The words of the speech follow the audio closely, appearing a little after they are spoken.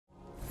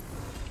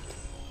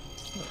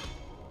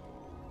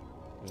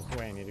Is this the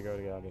way I need to go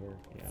to get out of here?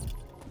 Yeah.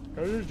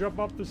 Can you just jump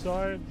off the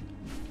side?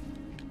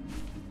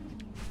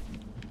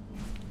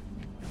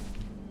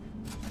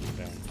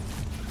 Okay.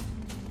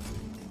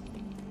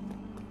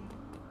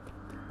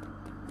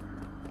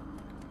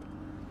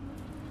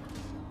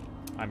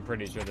 I'm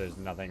pretty sure there's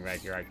nothing back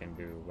here I can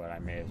do, but I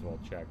may as well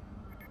check.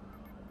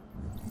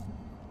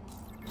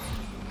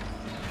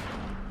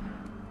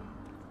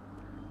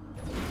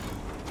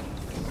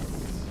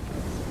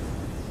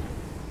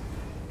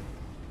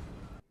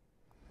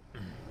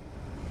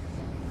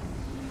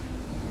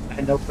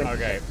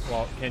 Okay,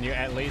 well, can you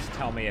at least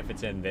tell me if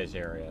it's in this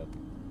area?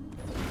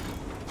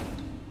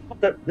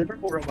 The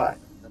purple robot.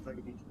 That's all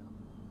you need to know.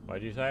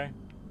 What'd you say?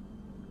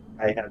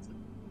 I have.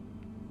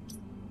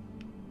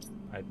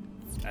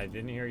 I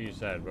didn't hear you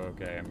said, but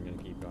okay, I'm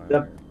gonna keep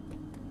going.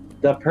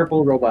 The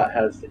purple robot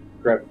has the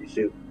gravity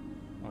suit.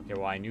 Okay,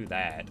 well, I knew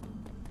that.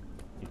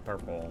 He's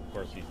purple. Of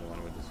course, he's the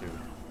one with the suit.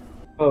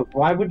 Oh,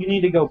 why would you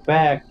need to go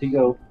back to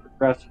go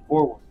progress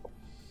forward?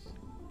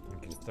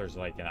 Because there's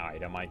like an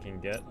item I can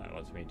get that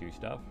lets me do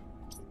stuff.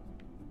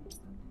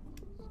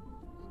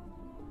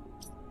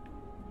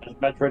 Has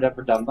Metroid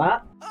ever done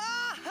that?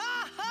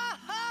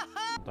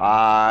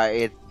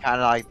 It's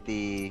kind of like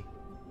the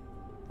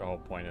whole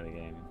point of the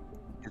game.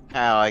 It's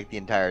kind of like the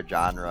entire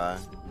genre,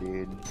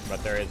 dude.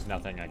 But there is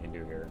nothing I can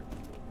do here.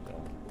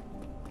 So.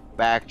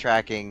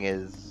 Backtracking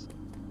is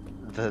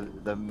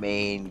the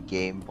main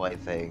gameplay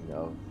thing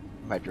of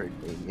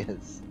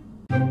Metroidvanias.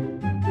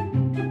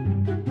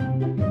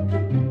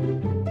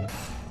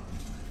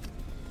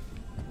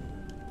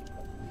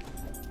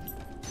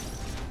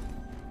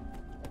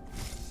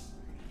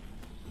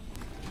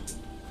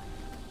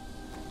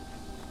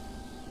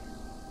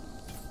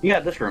 You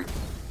got this room.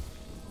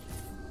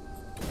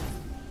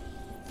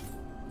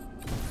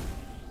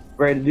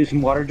 Ready to do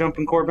some water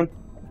jumping, Corbin?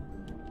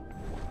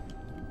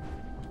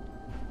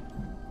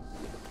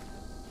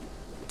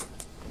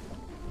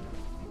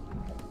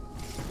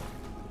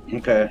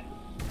 Okay.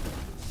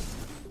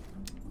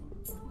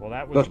 Well,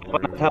 that was Let's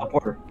put on the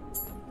teleporter.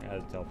 Yeah,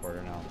 the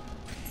teleporter now.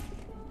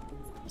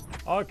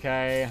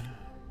 Okay.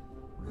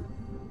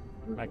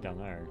 Back down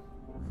there.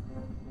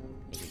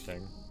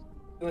 Interesting.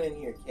 Go in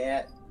here,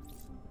 cat.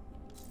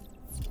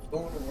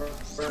 Going to work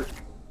first.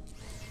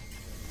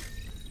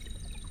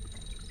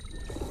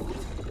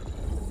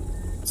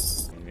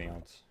 Anything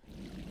else?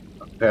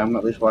 Okay, I'm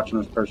at least watching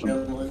this person.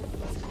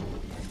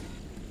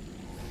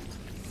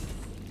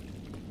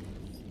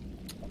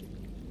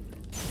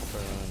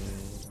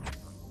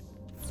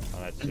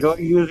 You're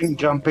using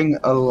jumping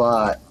a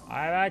lot.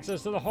 I have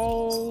access to the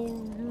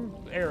whole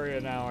area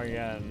now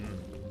again.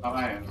 Oh,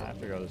 I am. I have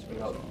to go this way.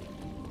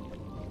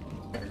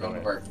 You're going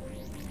to work.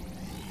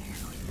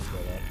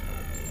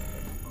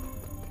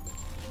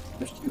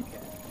 There's two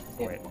cats.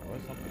 Oh, wait,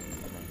 what's something?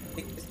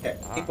 Take this cat.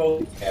 Take both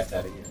these cats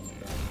out of here.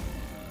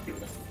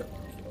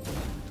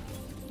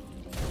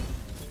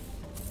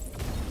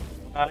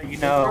 You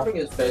know. Rubbing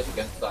his face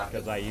against the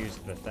Because I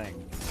used the thing.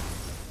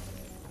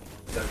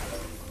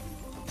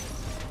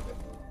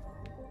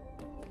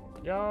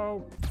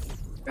 Yo!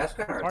 That's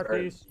kind of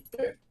hard.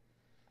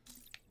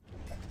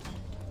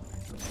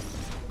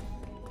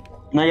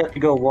 Now you have to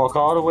go walk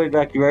all the way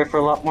back. You ready for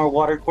a lot more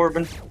water,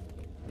 Corbin?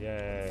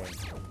 Yay.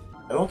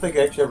 I don't think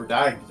I actually ever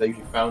died because I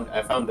usually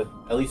I found it,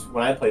 at least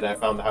when I played, I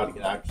found how to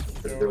get access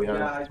pretty early on.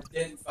 Yeah, I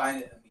didn't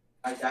find it.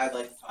 I died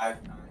like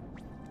 5 times.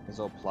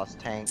 Missile plus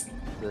tank.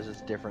 There's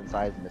just different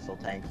size missile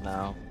tanks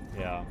now.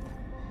 Yeah.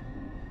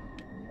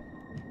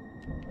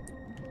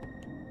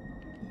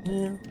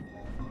 Yeah.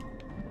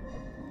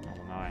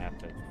 Well, now I have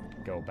to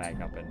go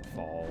back up and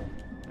fall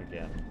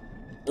again.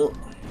 Oh.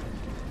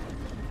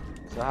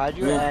 So how'd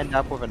you end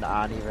up with an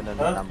uneven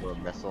number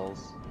of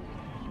missiles?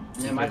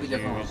 Yeah, it might be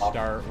different. You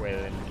start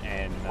with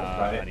an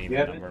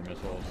uneven number of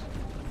missiles.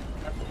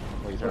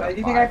 Well,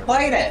 you think I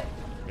played it?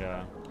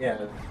 Yeah.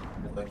 Yeah.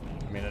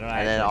 I mean, I don't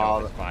actually know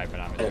if it's 5, but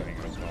I'm assuming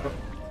it was 12.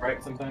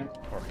 Right, sometimes?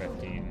 Or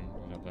 15,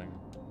 or something.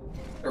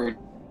 Or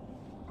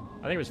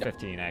I think it was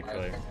 15,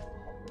 actually.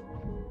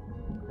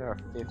 There are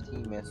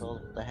 15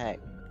 missiles? What the heck?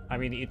 I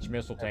mean, each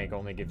missile tank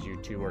only gives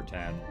you 2 or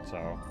 10,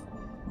 so...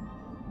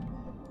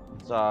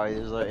 So,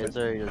 it's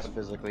just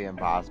physically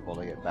impossible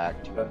to get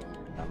back to a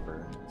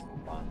number.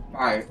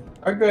 Alright.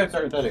 Our goods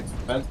aren't that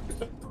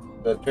expensive.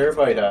 The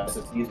terabyte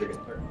SSDs are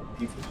getting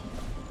cheaper.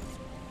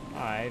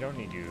 I don't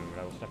need you.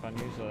 I will step on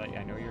you so that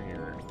I know you're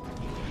here.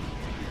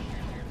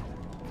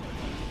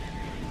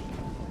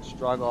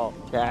 Struggle,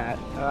 cat.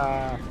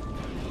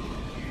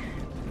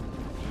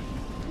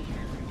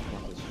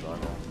 What's the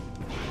struggle?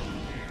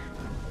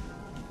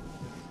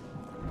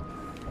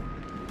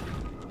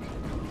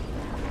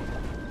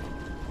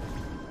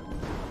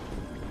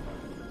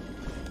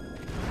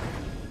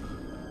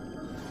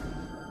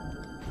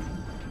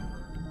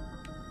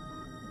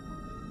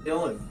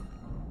 Dylan.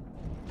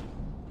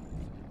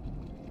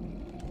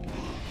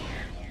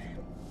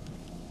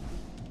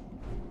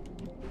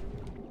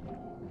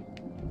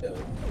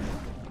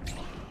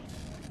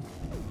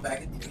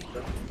 Back in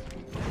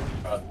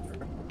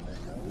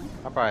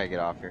I'll probably get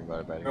off here and go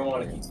to bed. I don't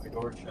want to keep the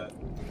door shut.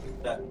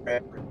 That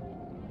crapper.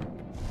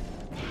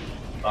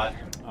 But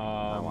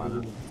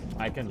wanna.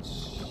 I can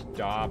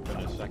stop in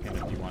a second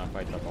if you want to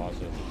fight the bosses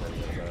before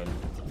you go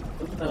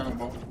to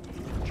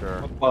bed.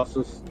 Sure.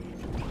 Bosses.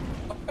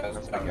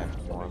 Against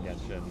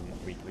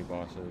weekly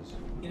bosses.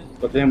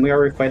 But then we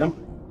already fight them.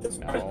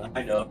 No.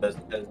 I know as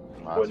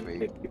Last wouldn't week.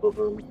 take people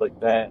rooms like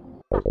that.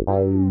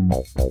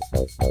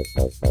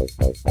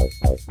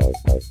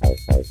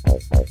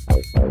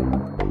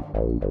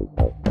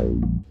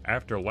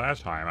 After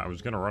last time, I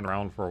was gonna run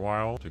around for a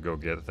while to go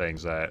get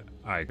things that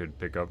I could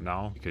pick up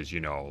now, because, you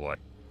know, like,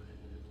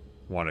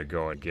 want to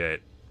go and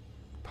get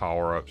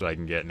power-ups I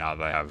can get now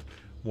that I have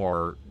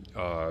more,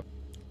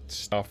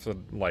 stuff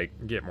that, like,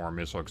 get more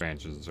missile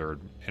expansions or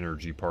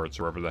energy parts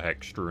or whatever the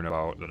heck strewn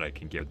about that I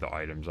can get the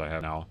items I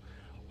have now.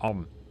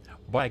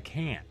 But I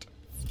can't.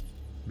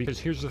 Because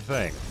here's the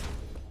thing.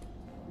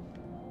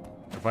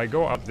 If I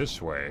go up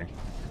this way...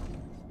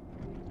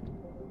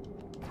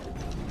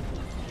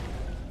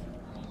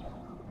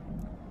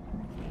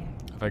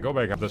 If I go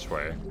back up this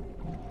way...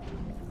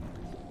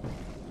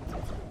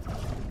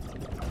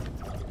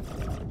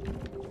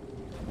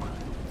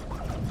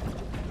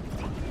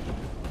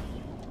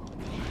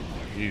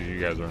 You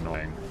guys are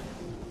annoying.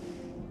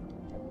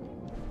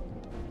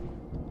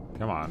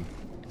 Come on.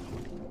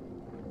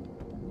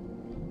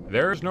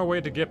 There's no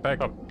way to get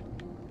back up.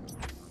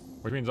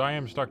 Which means I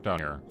am stuck down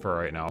here for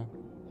right now.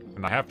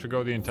 And I have to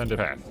go the intended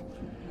path.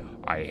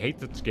 I hate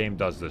that this game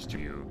does this to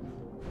you.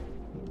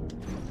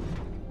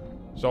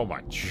 So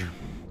much.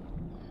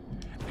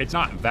 It's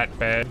not that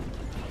bad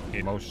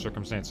in most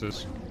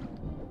circumstances.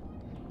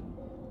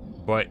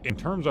 But in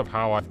terms of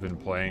how I've been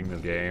playing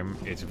this game,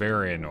 it's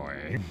very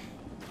annoying.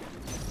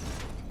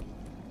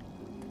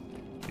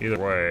 Either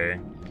way,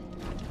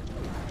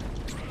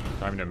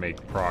 time to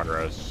make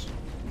progress.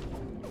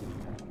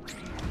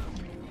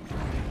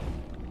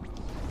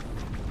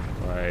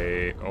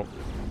 Oh.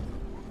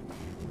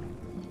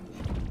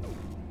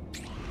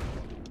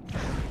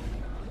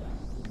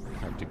 I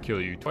have to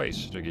kill you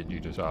twice to get you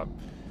to stop.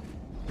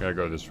 Gotta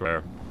go this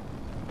way.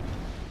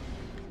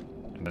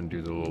 And then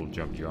do the little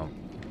jump.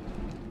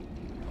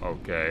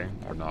 Okay,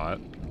 or not.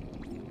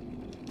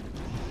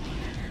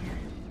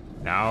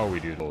 Now we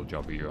do the little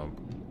jumpy jump.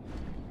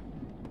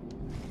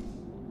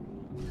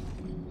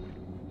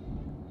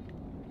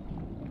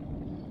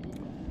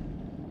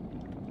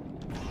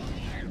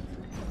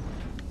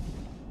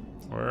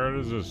 Where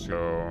does this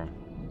go?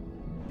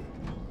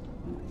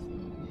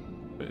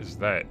 What is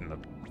that in the...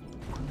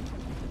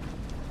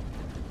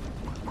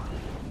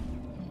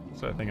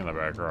 What's that thing in the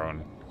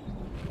background?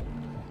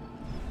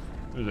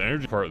 There's an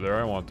energy part there,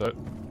 I want that.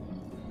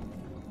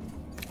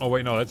 Oh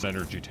wait, no, that's an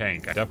energy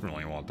tank. I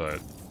definitely want that.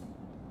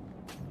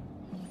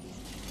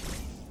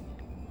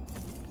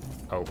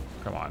 Oh,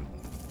 come on.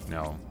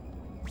 No.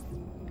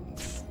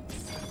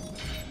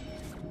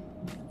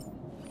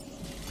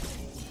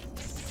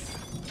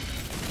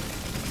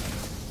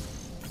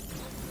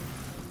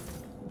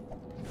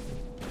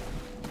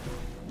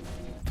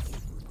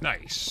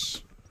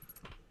 Nice.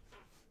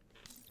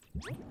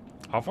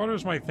 How far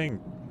does my thing...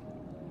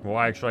 Well,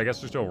 actually, I guess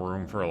there's still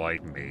room for,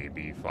 like,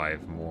 maybe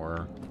 5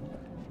 more.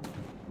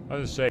 I was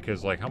gonna say,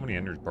 because, like, how many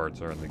energy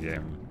parts are in the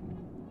game?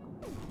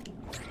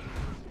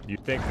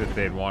 You'd think that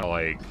they'd want to,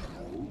 like...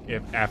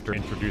 If after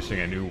introducing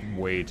a new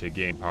way to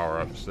gain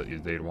power-ups,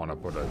 that they'd want to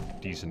put a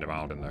decent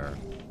amount in there.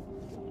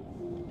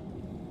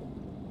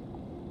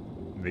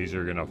 These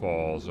are gonna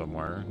fall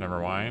somewhere. Never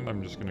mind,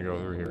 I'm just gonna go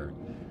through here.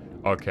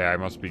 Okay, I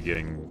must be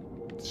getting...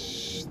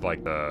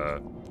 like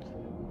the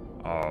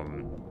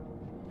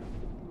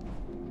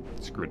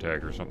screw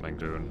attack or something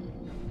soon.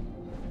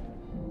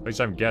 At least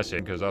I'm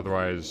guessing, because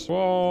otherwise,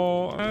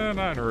 well,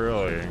 not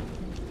really.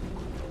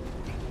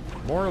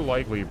 More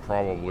likely,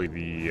 probably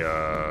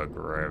the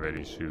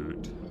gravity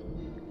suit,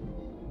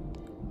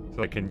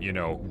 so I can, you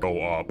know,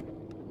 go up.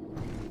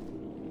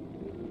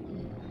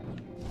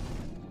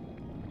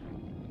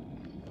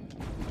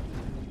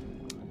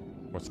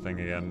 What's the thing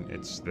again?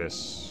 It's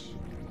this.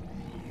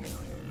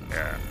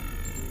 Yeah.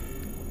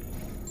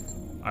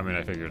 I mean,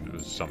 I figured there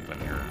was something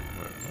here.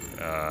 But,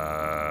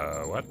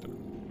 what?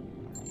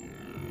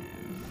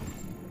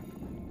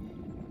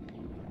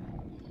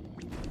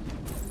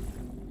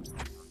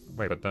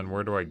 Wait, but then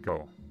where do I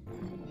go?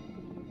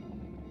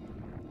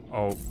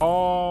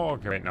 Oh,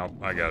 okay, wait, no,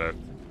 I got it.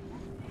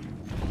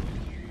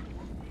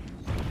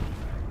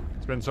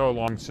 It's been so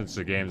long since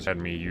the game's had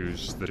me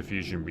use the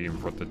diffusion beam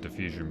for what the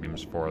diffusion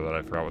beam's for that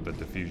I forgot what the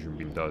diffusion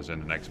beam does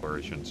in an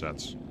exploration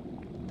sense.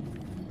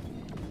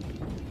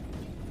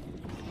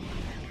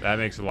 That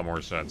makes a lot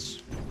more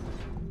sense.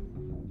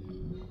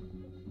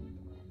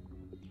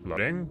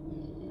 Loading?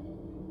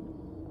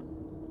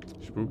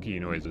 Spooky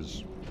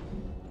noises.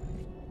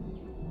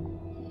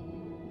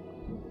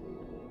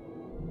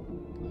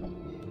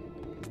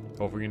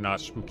 Hopefully not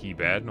spooky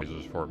bad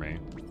noises for me.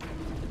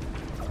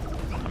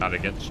 I'm not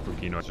against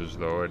spooky noises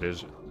though, it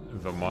is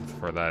the month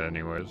for that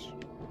anyways.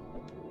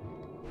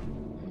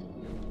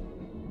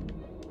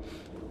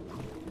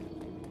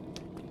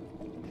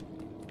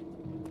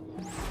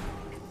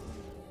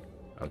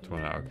 Oh,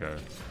 20, okay.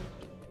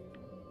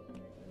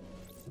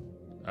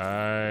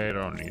 I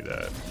don't need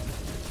that.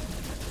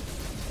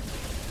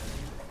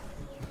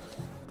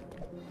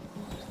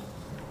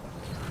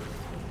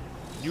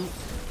 You.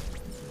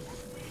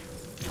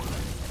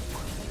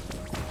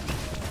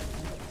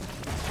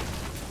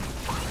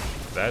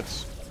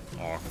 That's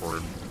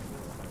awkward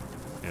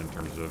in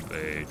terms of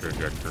a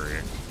trajectory.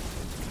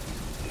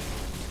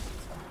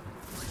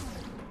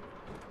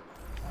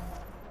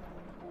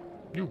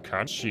 You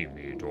can't see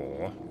me,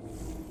 door.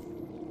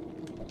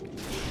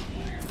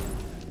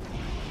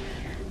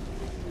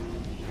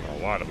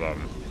 A lot of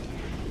them.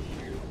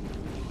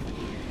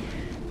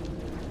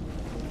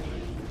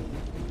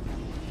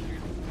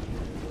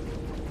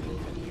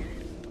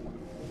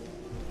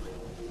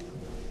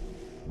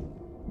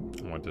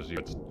 I want to see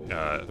what's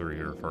through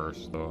here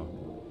first, though.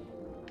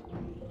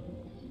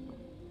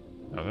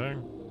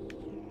 Nothing?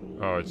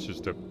 Oh, it's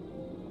just a...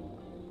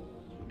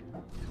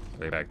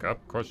 They back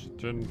up?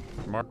 Question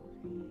mark?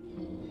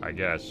 I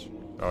guess.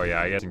 Oh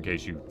yeah, I guess in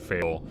case you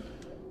fail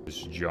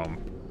this jump.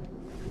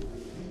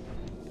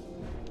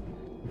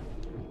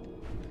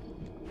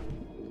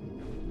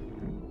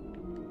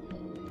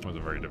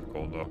 Wasn't very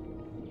difficult though.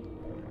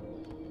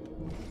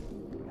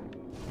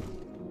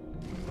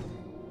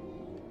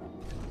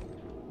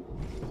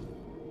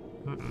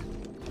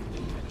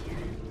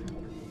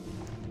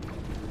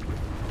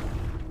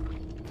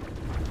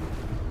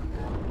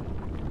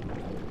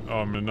 Oh,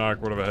 I'm gonna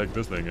knock whatever the heck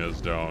this thing is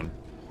down.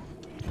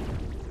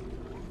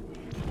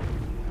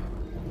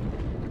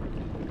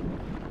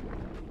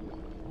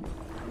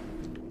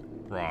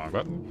 Wrong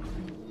button.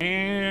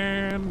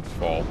 And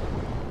fall.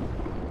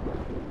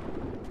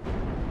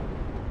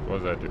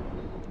 What does that do?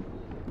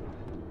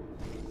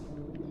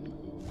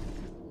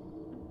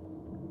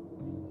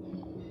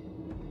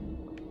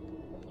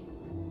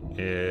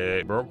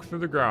 It broke through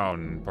the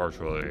ground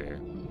partially.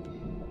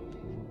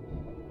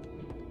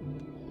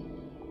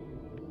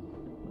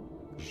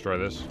 Destroy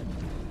this.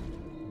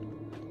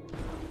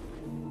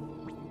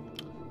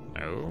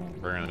 No,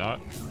 apparently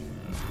not.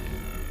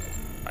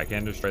 I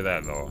can destroy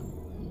that though.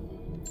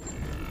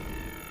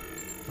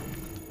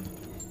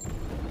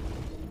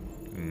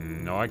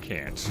 No, I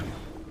can't.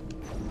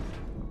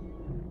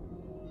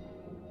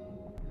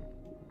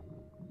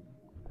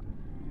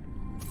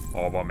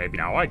 Oh, but maybe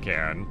now I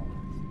can.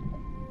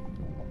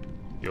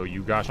 Yo,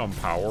 you got some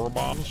power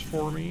bombs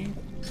for me?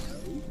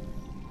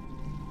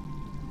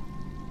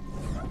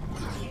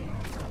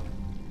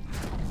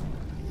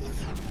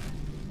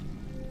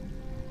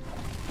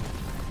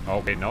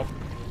 Okay, nope.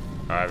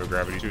 I have a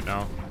gravity suit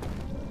now.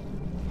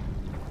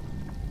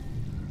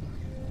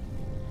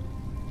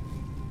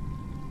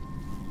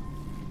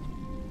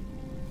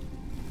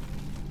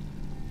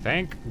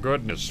 Thank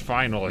goodness,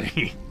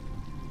 finally.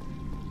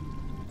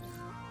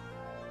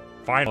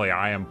 Finally,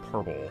 I am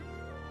purple.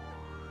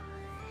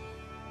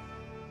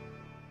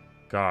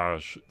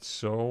 Gosh, it's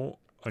so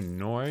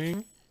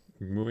annoying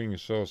moving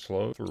so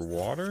slow through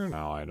water.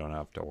 Now I don't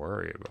have to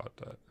worry about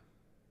that.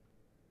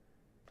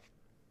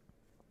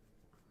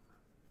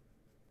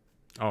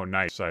 Oh,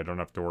 nice. I don't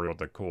have to worry about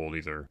the cold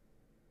either.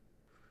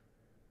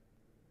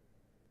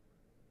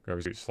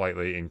 Gravity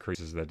slightly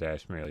increases the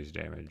dash melee's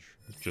damage,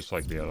 just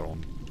like the other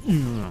one.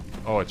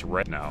 Oh, it's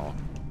red now.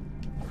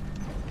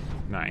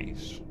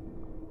 Nice.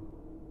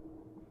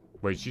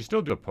 Wait, you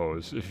still do the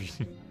pose.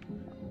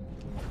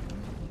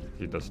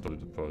 He does still do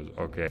the pose.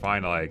 Okay,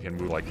 finally I can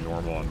move like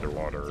normal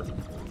underwater.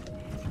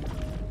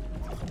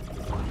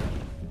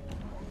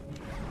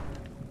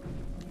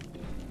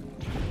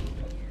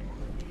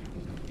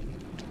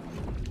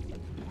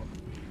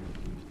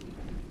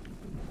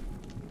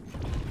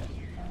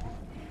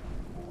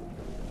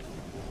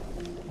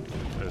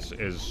 This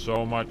is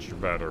so much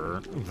better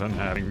than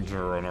having to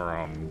run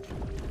around.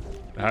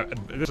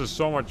 This is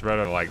so much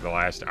better than like the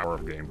last hour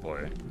of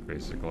gameplay,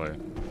 basically.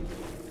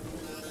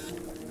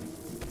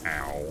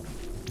 Ow.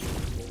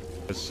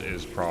 This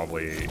is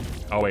probably...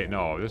 Oh wait,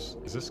 no, is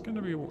this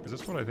gonna be... Is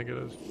this what I think it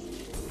is?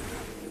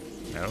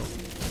 No.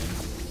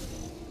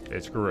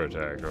 It's screw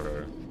attack,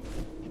 okay.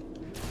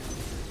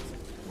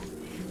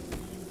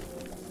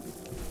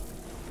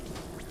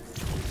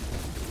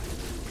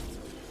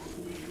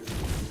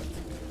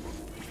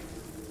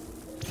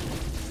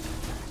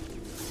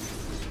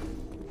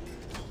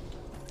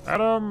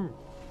 Adam!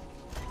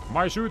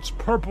 My suit's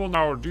purple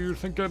now, do you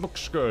think it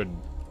looks good?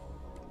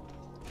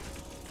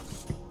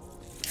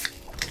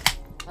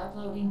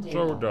 Uploading data.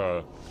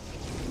 Soda.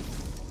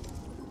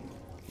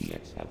 The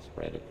X have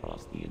spread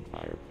across the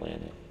entire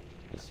planet.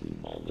 Assume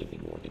all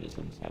living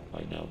organisms have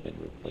by now been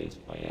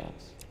replaced by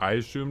X. I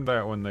assumed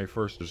that when they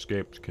first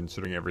escaped,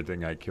 considering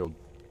everything I killed,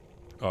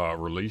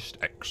 released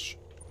X.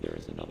 There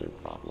is another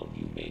problem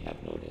you may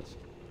have noticed.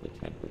 The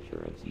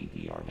temperature of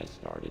ZDR has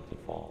started to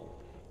fall.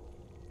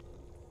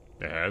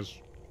 It has?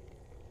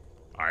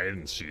 I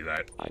didn't see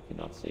that. I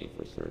cannot say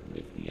for certain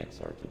if the X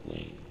are to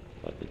blame,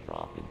 but the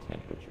drop in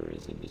temperature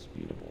is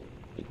indisputable.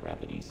 The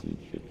gravity suit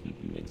should keep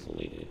you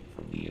insulated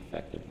from the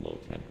effect of low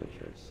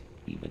temperatures.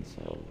 Even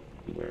so,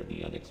 beware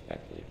the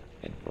unexpected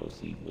and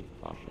proceed with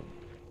caution.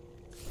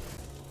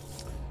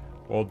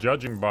 Well,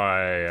 judging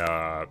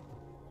by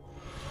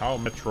how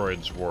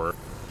Metroids work,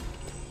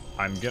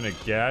 I'm gonna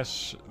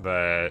guess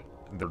that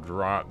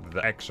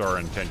the X are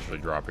intentionally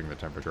dropping the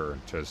temperature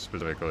to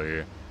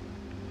specifically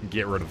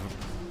get rid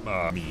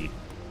of meat.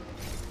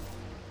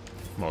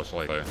 Most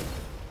likely.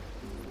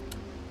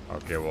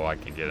 Okay, well I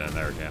can get in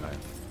there, can't I?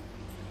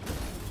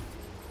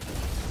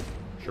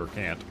 Sure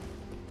can't.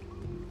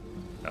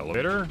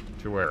 Elevator?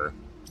 To where?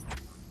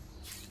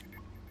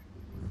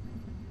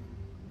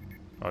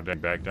 Oh, dang,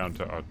 back down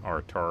to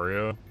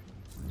Artaria.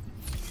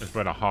 It's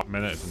been a hot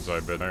minute since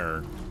I've been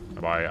there.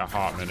 By a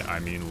hot minute, I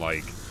mean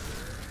like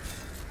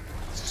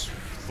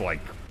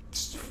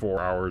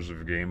 4 hours of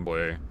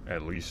gameplay,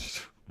 at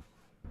least.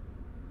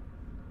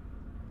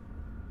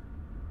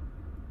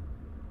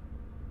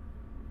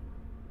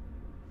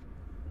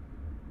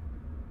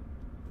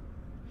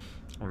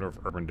 I wonder if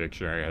Urban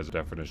Dictionary has a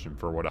definition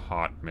for what a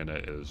hot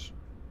minute is.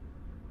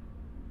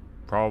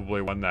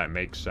 Probably one that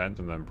makes sense,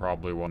 and then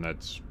probably one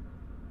that's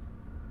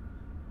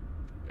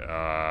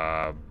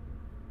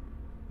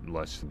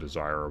less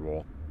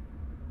desirable.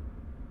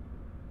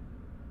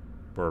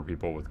 For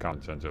people with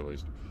common sense, at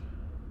least.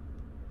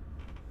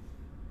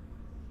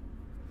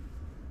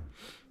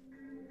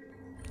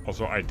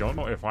 Also, I don't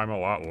know if I'm a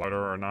lot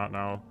louder or not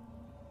now.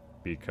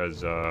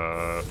 Because,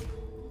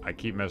 I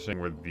keep messing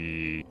with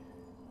the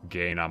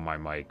gain on my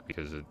mic,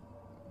 because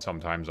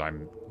sometimes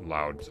I'm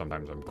loud,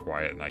 sometimes I'm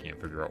quiet, and I can't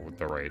figure out what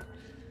the right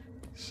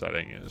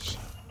setting is.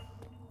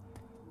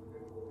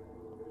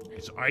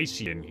 It's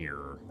icy in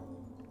here.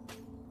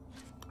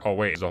 Oh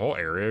wait, is the whole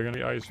area gonna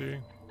be icy?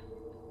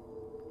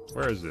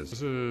 Where is this?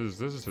 This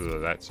is to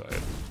that side.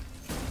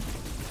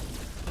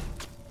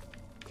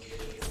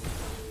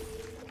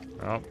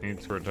 Well,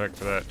 needs to protect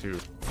for that too.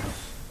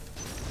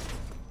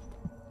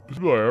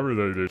 Just like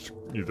everything is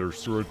either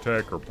sewer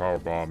attack or power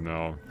bomb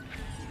now.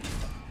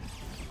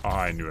 Oh,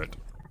 I knew it.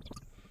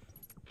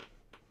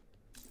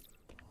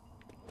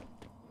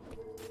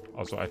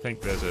 Also, I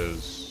think this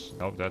is...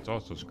 Nope, that's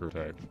also screw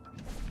attack.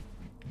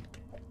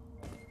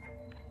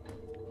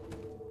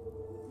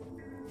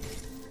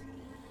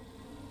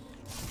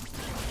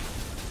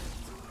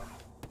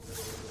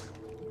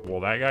 Well,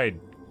 that guy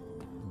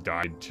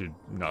died to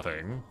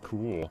nothing.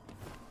 Cool.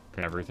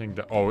 Can everything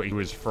die? Oh, he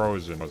was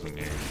frozen, wasn't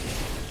he?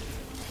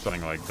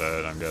 Something like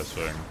that, I'm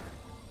guessing.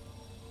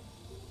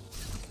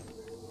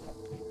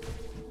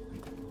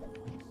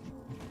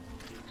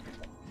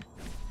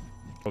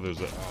 Oh, there's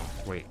a... Oh,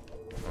 wait.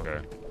 Okay.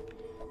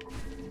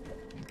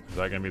 Is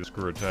that gonna be the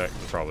screw attack?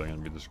 It's probably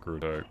gonna be the screw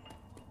attack.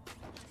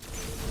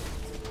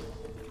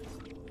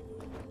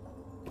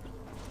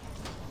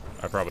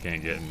 I probably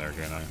can't get in there,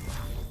 can I?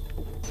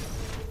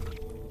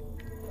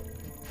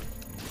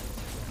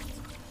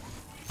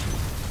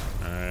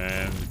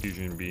 And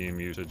fusion beam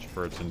usage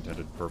for its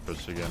intended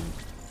purpose again.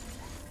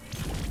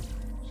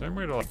 Same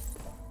way to like...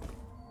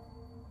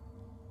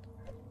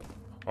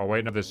 Oh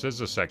wait, no, this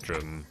is a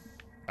section.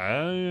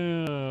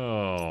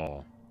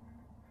 Oh.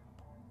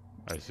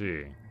 I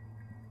see.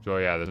 So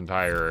yeah, this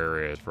entire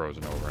area is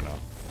frozen over now.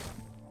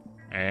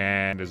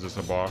 And is this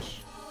a boss?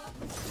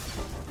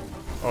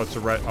 Oh, it's a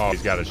red... Oh,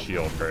 he's got a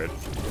shield, right?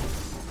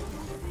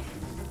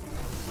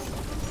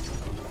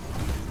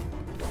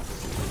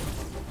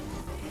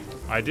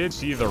 I did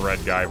see the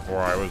red guy before.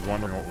 I was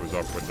wondering what was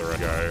up with the red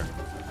guy.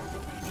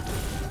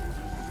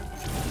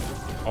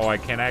 Oh, I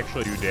can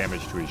actually do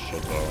damage to his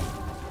shield, though.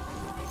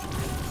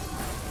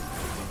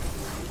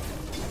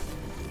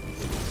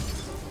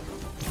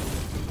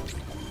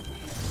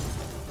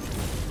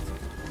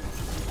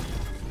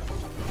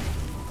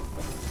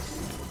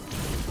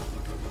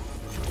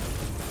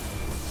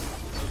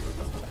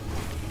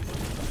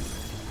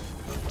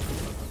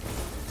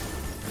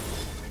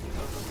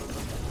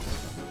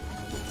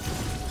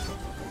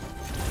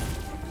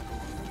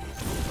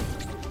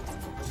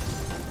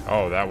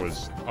 Oh, that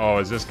was... Oh,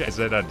 is this... Is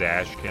it a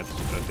dash? A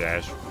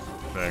dash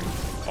thing?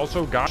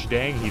 Also, gosh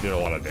dang, he did a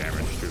lot of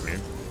damage to me.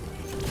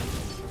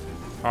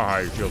 Haha,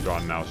 your shield's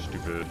gone now,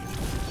 stupid.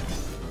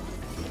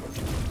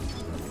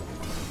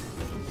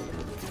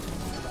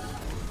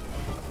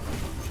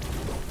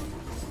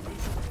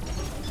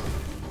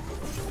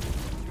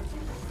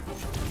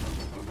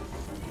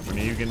 When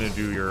are you gonna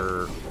do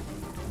your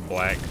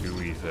black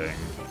gooey thing?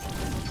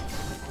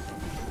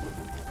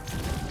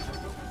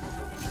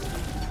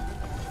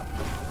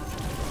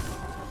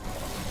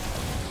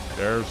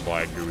 There's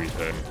black gooey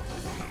thing.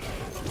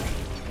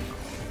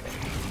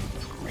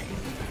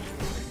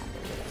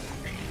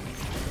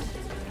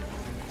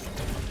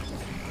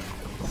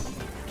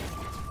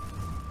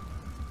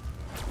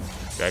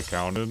 That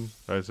counted?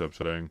 That's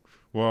upsetting.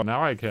 Well,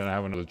 now I can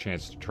have another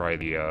chance to try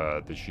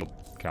the shield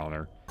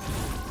counter.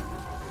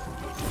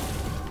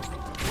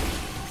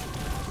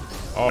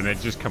 Oh, and it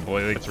just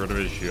completely gets rid of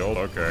his shield?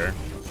 Okay.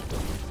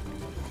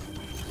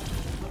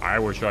 I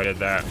wish I did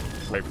that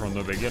right from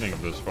the beginning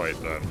of this fight,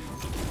 then.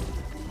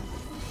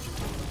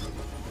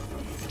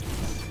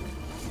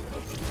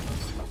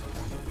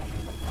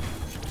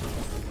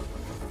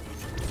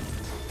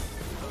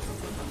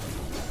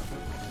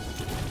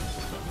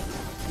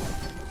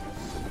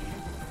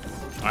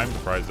 I'm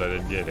surprised I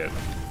didn't get hit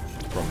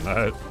from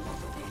that.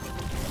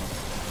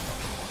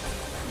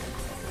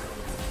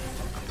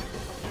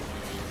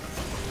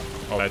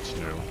 Oh, that's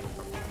new.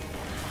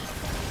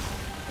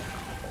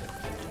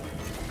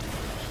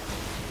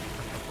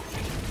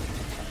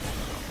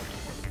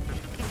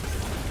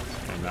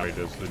 And now he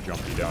does the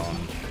jumpy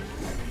down.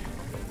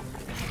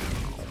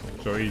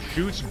 So he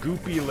shoots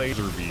goopy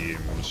laser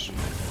beams.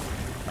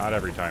 Not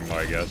every time though,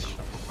 I guess.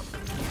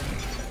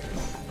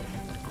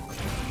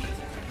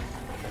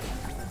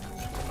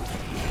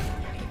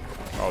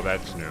 Oh,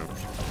 that's new.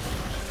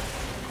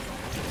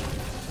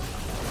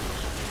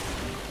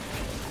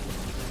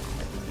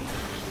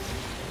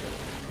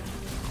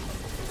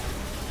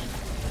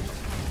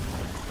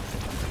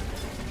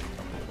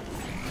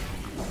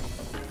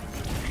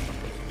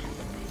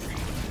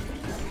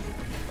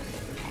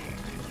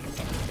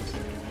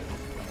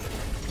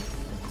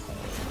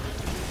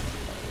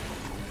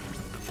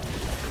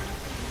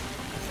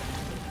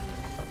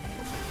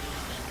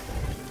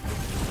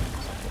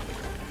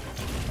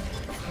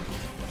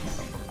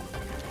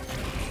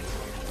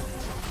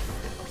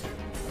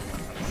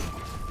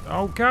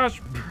 Oh gosh!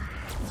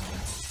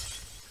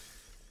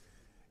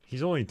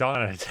 He's only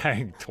done an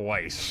attack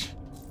twice.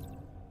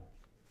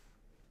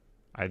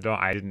 I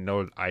don't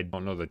know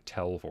the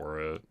tell for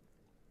it.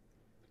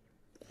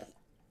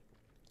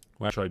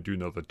 Well, actually, I do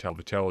know the tell.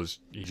 The tell is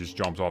he just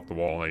jumps off the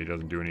wall and he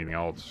doesn't do anything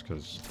else,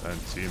 because I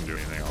didn't see him do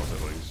anything else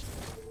at least.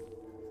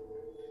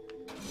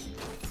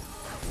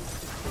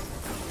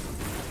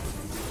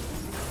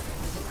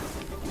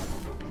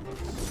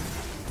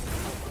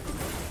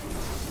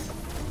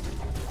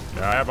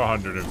 Yeah, I have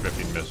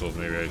 150 missiles,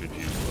 maybe I should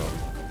use them.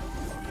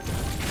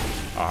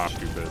 Ah,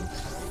 stupid.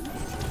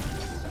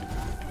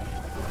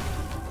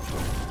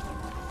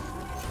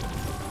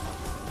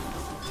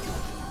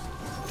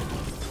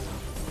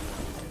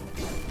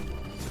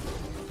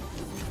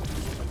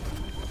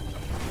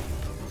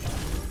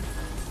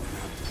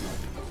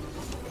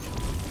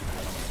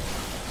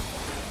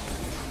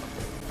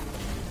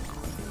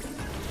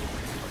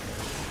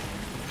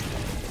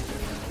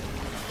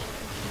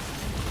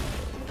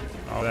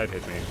 Oh, that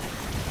hit me.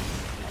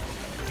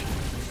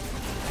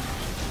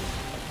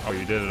 Oh,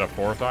 you did it a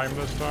 4th time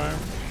this time?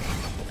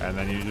 And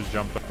then you just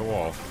jumped up the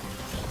wall.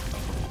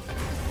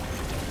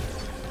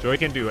 So he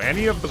can do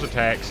any of those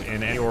attacks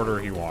in any order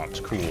he wants.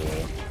 Cool.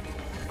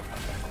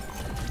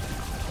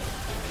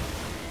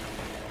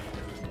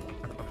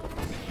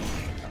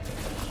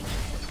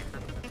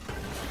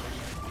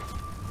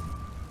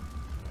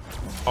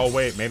 Oh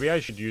wait, maybe I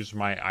should use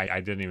my... I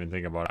didn't even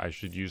think about it. I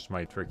should use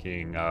my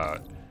freaking,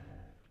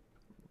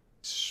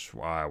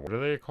 what are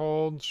they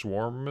called?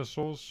 Swarm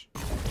missiles?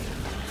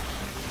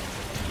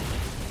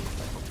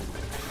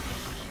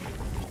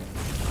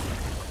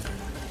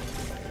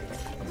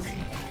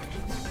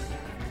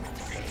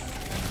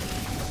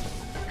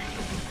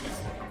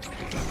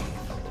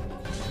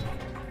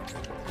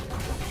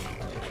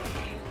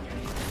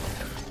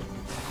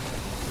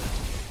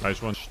 Nice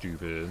one,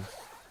 stupid.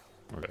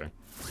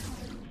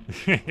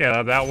 Okay.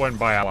 Yeah, that went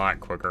by a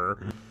lot quicker.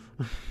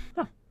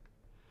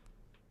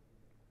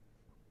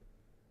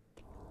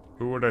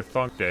 Who would have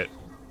thunked it?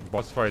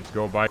 Boss fights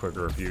go by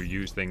quicker if you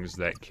use things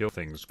that kill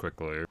things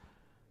quickly.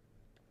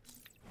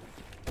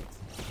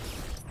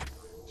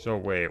 So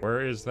wait,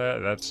 where is that?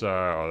 That's,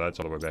 oh, that's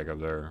all the way back up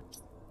there.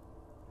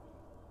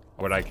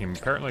 But I can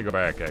apparently go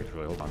back,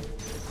 actually. Hold on.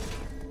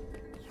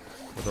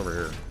 What's over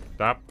here?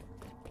 Stop.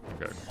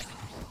 Okay.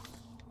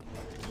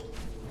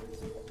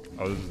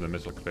 Oh, this is the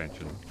missile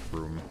expansion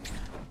room.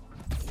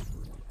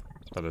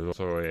 Oh, there's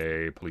also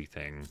a plea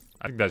thing.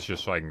 I think that's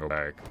just so I can go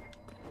back.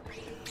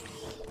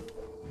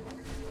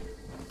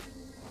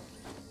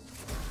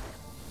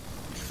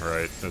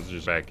 Alright, that's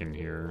just back in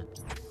here.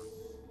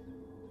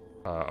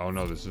 Oh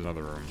no, this is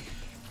another room.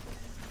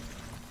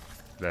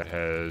 That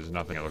has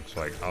nothing, it looks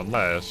like.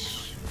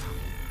 Unless...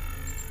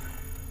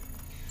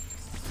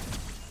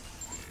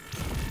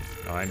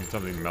 Oh, I need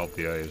something to melt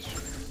the ice.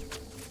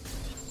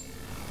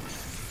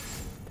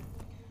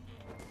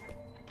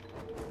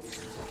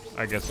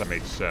 I guess that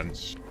makes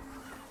sense.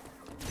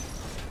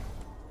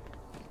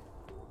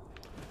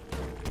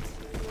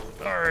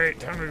 Alright,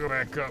 time to go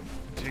back up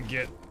to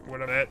get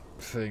whatever that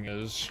thing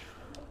is.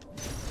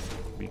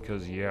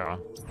 Because, yeah.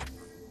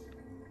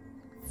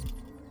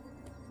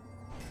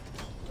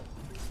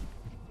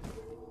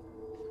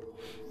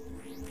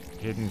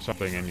 Hidden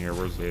something in here.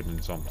 Where's the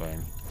hidden something?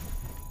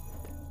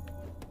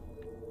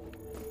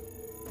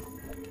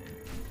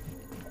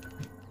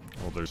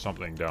 Well, there's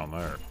something down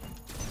there.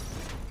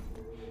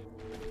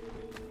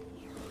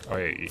 Oh,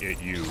 yeah,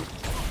 you.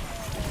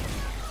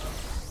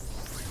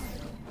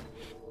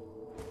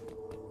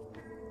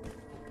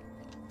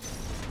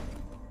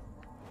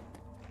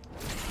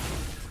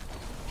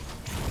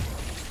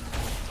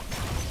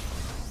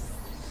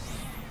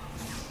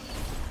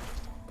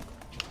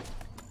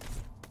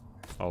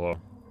 Hello.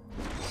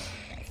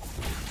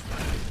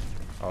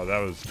 Oh, that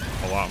was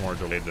a lot more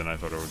delayed than I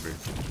thought it would be.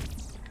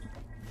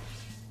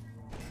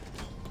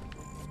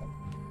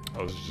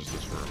 Oh, this is just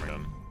this room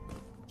again.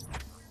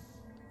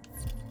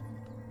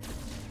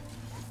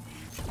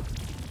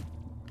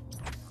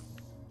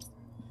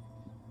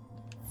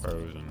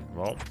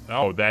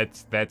 Well, oh,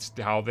 that's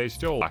how they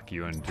still lock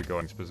you into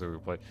going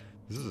specific place.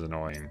 This is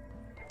annoying.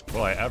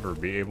 Will I ever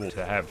be able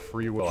to have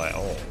free will at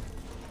all?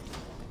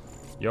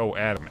 Yo,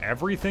 Adam,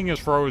 everything is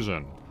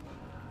frozen.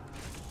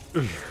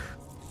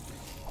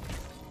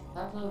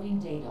 Uploading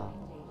data.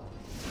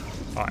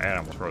 Oh,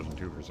 Adam was frozen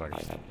too for a second.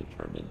 I have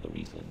determined the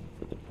reason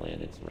for the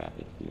planet's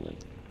rapid cooling.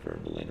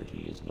 Thermal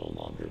energy is no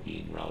longer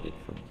being routed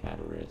from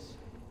Cataris.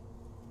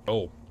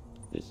 Oh.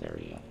 This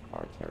area,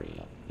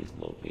 Arteria, is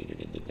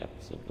located in the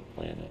depths of the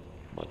planet.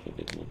 Much of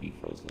it will be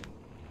frozen.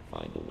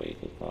 Find a way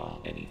to thaw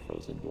any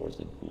frozen doors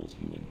and pools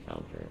you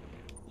encounter.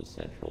 The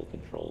central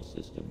control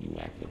system you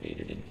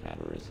activated in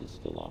Cataris is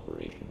still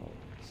operational.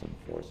 Some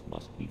force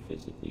must be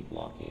physically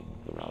blocking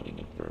the routing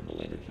of thermal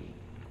energy.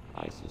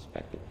 I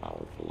suspect a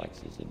powerful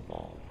X is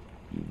involved.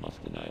 You must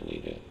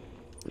annihilate it.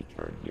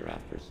 Return here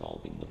after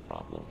solving the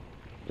problem.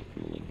 The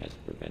cooling has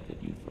prevented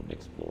you from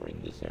exploring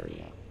this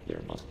area.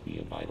 There must be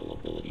a vital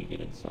ability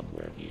hidden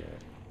somewhere here.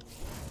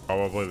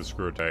 Probably the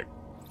screw attack.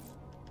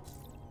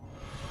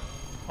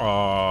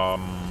 Yeah,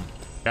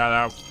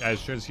 that, as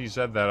soon as he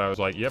said that, I was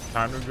like, yep,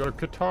 time to go to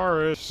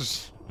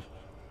Cataris.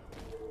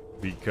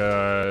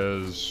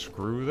 Because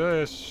screw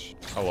this.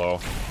 Hello.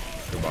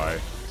 Goodbye.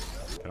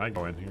 Can I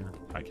go in here?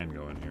 I can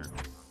go in here.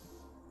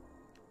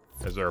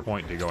 Is there a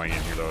point to going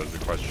in here, though, is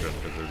the question,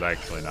 because there's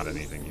actually not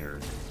anything here.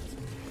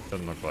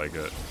 Doesn't look like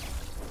it.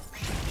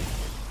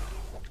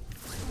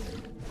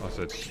 Unless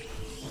it's...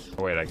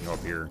 Oh, wait, I can go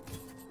up here.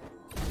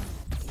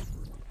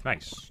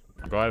 Nice.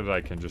 I'm glad that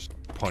I can just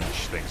punch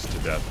things to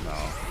death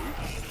now.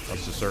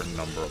 That's a certain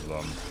number of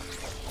them.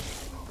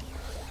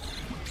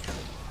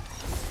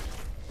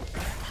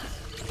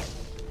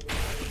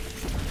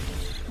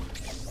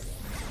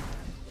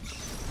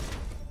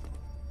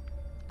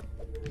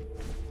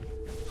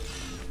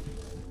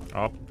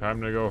 Oh,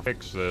 time to go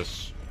fix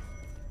this.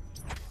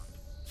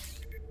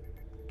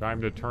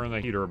 Time to turn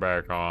the heater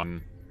back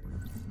on.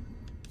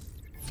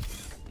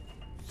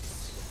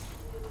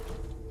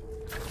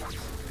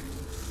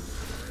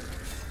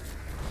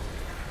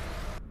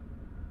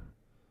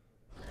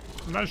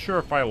 I'm not sure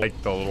if I like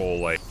the little,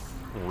 like,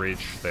 ridge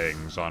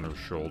things on her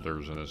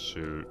shoulders in this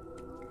suit.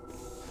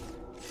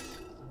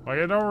 Like,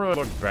 it don't really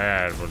look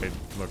bad, but it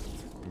looks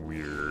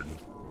weird.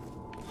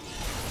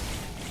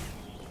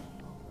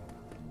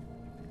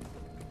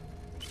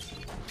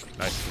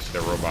 Nice to see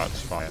the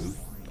robot's fine.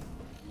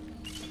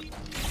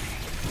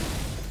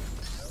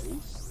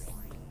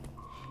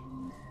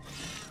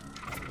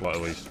 Well,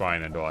 at least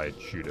fine until I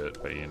shoot it,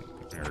 but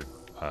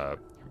or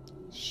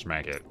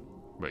smack it,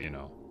 but you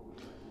know.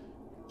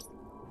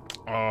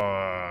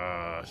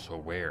 So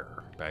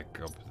where? Back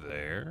up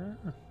there?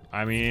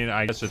 I mean,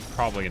 I guess it's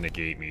probably gonna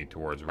gate me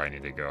towards where I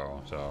need to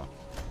go, so.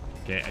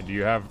 Do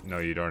you have, no,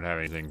 you don't have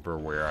anything for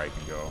where I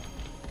can go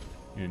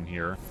in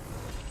here.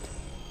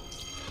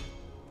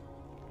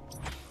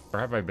 Or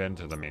have I been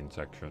to the main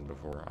section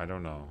before? I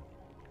don't know.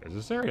 Is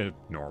this area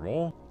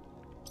normal?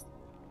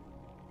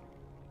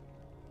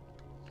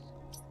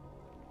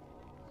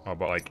 Oh,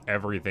 but like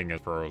everything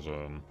is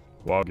frozen.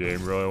 Well,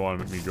 game really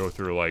wanted me to go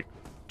through like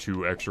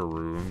 2 extra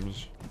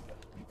rooms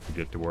to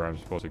get to where I'm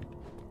supposed to.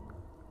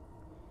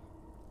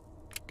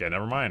 Okay,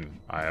 never mind.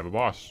 I have a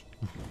boss.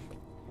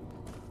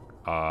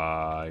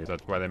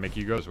 That's why they make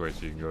you go this way,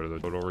 so you can go to the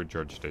total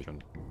recharge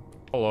station.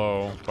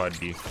 Hello,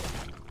 buddy.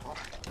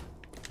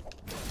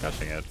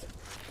 Guessing it.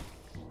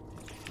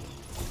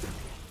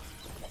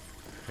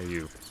 Hey,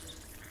 you.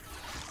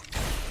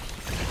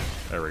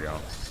 There we go.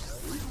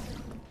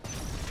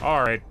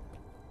 Alright.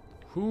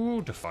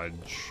 Who to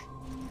fudge?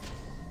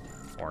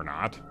 Or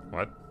not.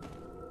 What?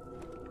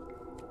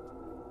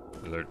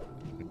 Is there...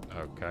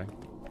 Okay.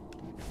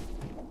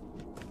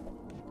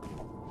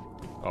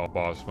 Oh,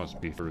 boss must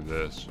be through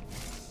this.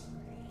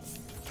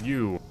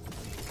 You.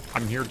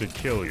 I'm here to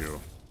kill you.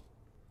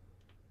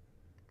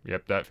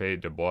 Yep, that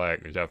fade to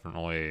black is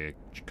definitely a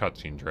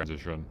cutscene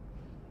transition.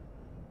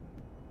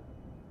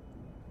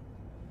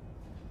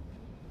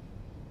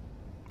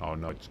 Oh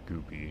no, it's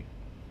goopy.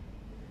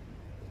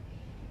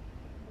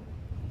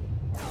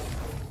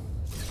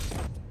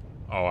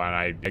 Oh, and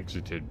I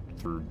exited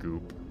through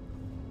goop.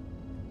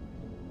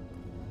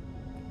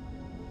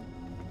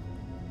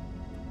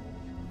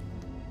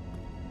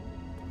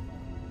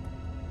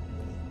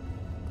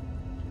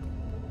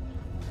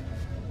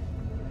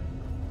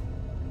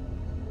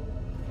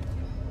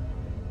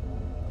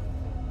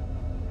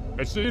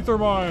 It's the ether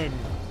mine!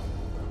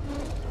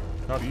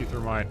 Not ether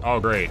mine.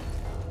 Oh, great.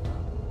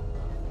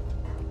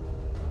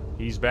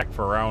 He's back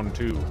for round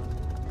 2.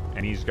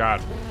 And he's got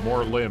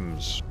more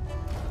limbs.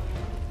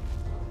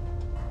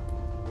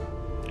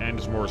 And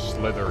is more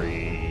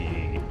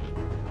slithery.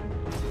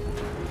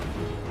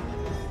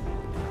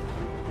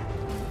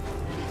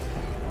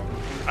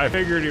 I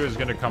figured he was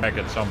gonna come back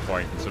at some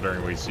point,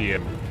 considering we see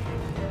him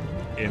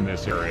in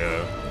this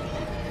area.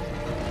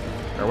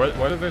 Or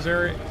what is this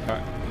area?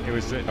 It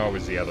was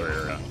the other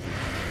area.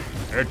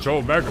 It's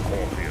old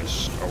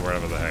Megamorpheus, or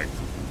whatever the heck.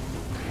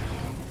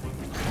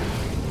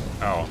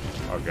 Oh,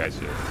 okay, I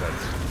see it.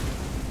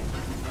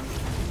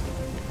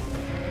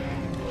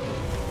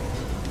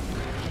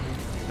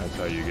 That's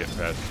how you get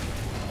past.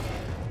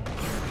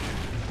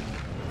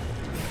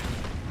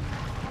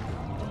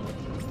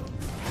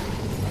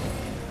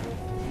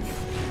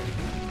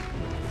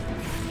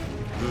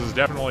 This is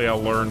definitely a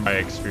learn by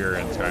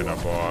experience kind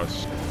of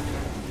boss.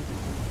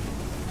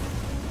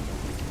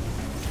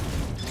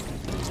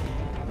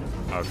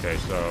 Okay,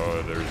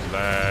 so there's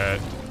that.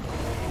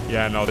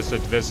 Yeah, no,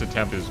 this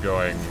attempt is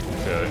going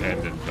to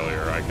end in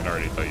failure. I can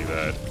already tell you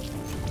that.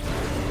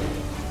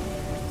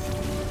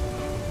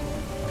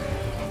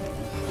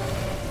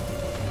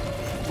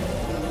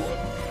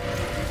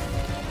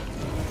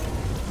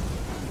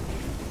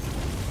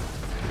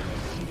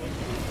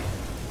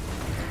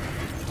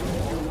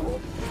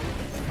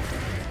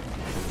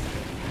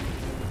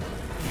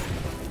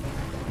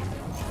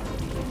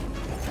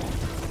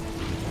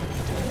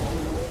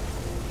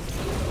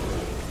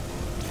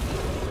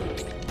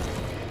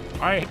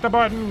 I hit the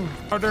button!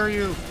 How dare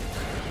you!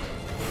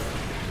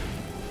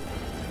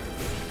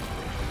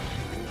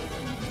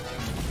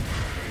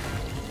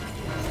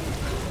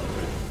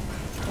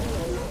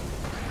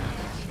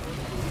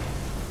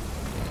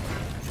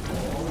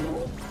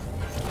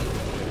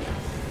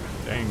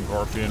 Dang,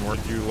 Corpian,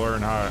 where'd you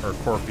learn how, or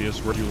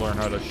Corpius, where'd you learn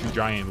how to shoot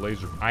giant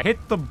laser? I hit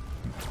the...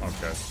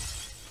 Okay.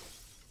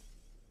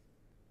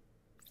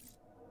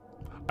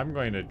 I'm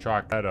going to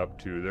chalk that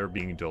up to there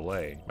being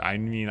delay. I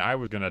mean, I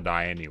was gonna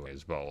die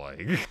anyways, but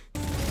like...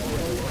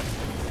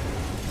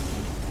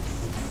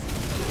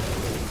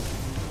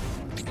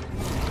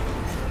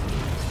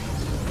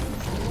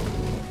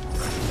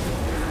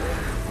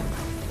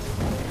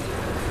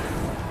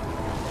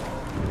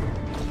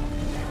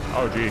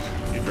 Oh geez,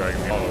 you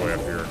dragging me all the way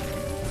up here.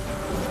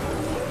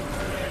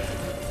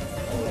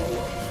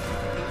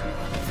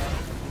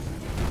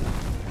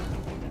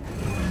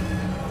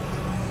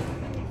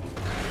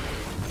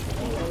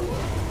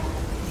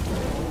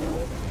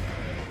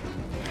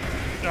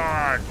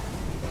 God.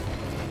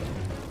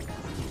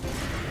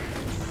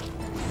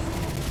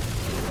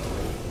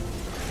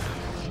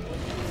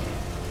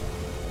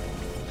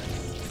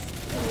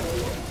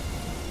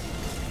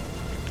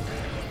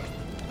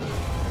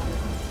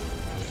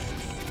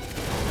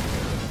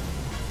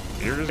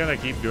 You're just gonna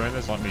keep doing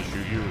this, let me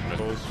shoot you with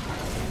missiles?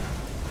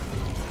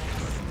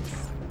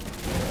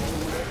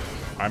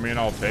 I mean,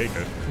 I'll take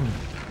it.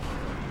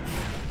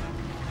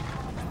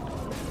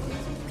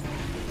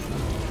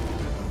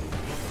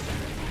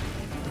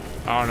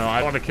 I don't know, I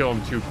don't want to kill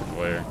him too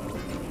quickly.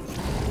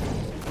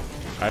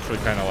 I actually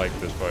kind of like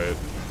this fight.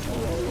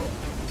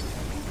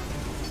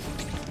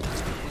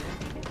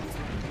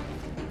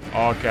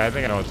 Okay, I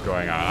think I know what's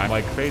going on. I'm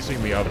like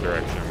facing the other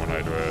direction when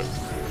I do it.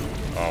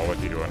 Oh,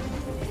 what's he doing?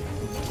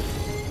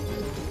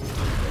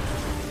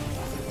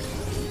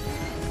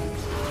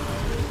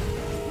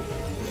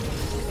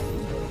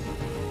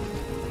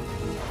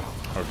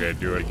 Okay,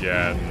 do it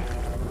again.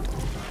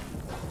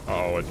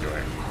 Uh-oh, what's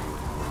doing?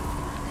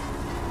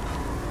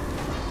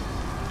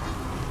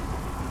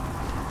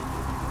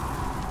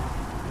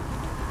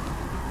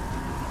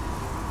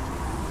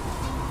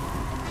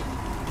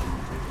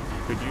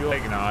 Could you,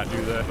 like, not do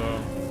that,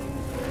 though?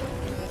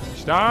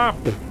 Stop!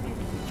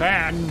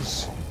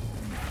 Fans!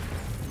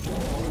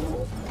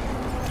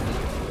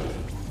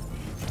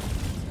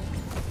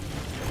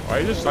 Oh,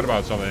 I just thought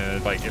about something, and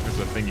it's like, if it's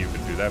a thing you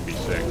could do, that'd be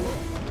sick.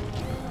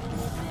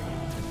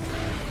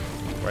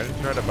 Why didn't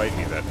you try to bite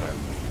me that time?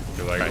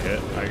 Because I got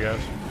hit, I guess?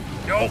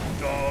 Nope!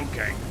 Oh,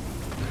 okay.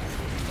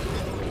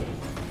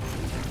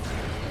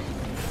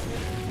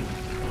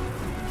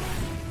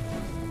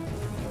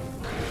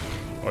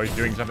 Oh, he's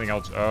doing something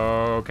else.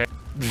 Oh, okay.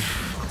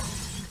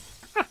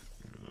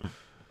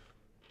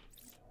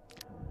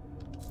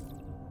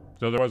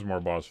 So there was more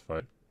boss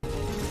fight.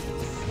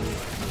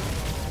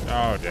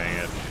 Oh, dang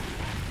it.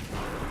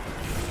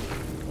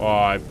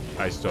 Well,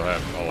 I still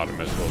have a lot of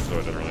missiles, so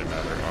it doesn't really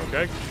matter.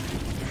 Okay.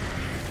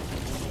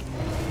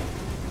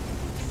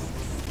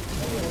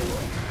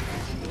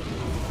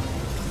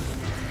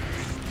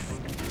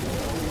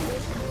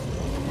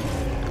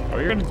 Oh,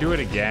 you're gonna do it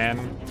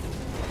again?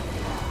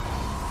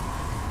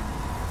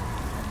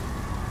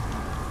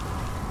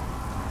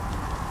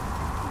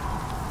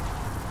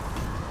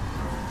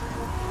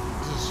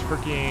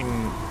 Freaking...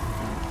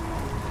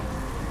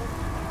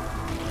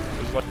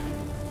 It's like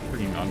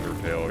freaking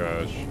Undertale,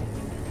 gosh.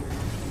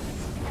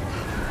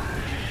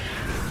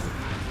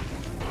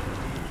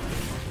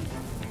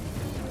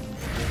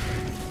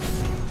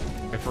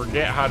 I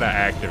forget how to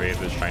activate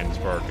the Shine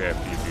Spark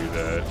after you do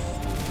that.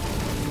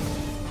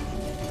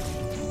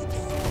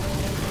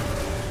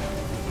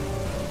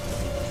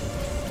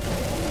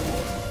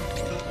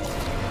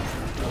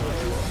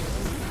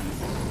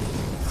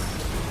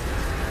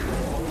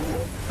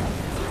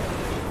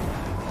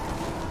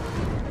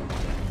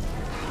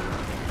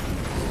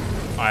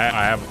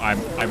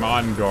 I'm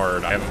on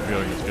guard. I have a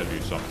feeling it's gonna do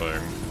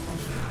something.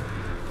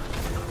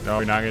 No,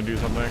 you're not gonna do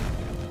something?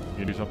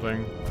 You do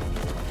something?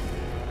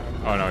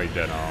 Oh no, he's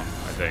dead now,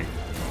 I think.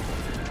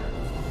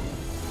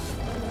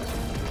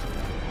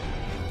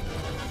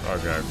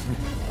 Okay.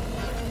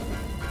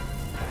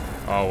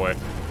 Oh wait.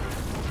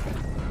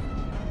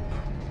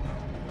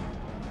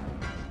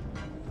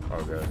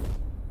 Okay.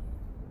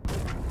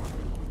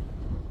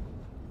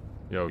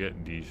 Yo,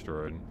 get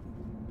destroyed.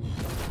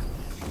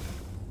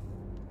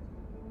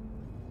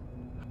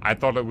 I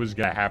thought it was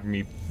gonna have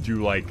me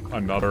do like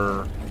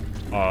another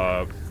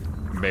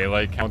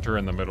melee counter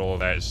in the middle of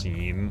that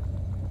scene,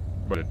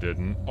 but it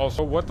didn't.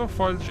 Also, what the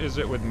fudge is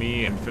it with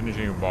me and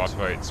finishing boss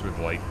fights with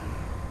like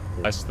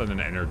less than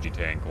an energy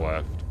tank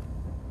left?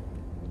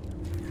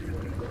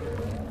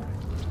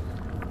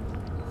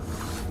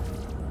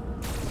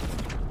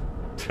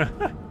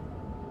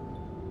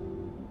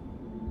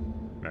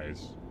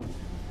 Nice.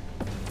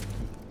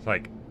 It's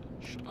like,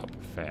 shut up,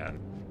 fan.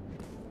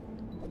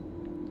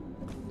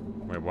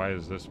 Wait, why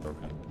is this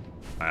broken?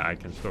 I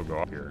can still go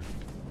up here.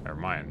 Never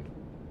mind.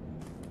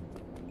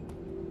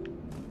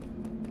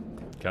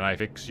 Can I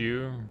fix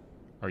you?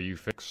 Are you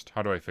fixed?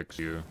 How do I fix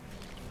you?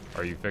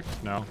 Are you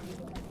fixed now?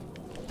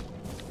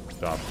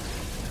 Stop.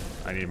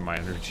 I need my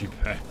energy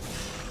back.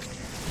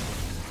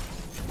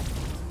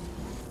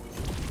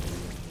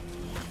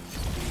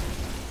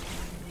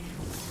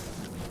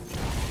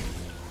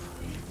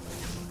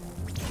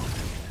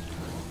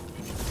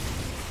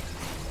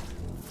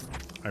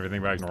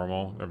 Everything back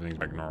normal? Everything's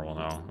back normal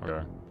now.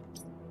 Okay.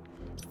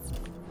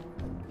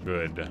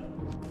 Good.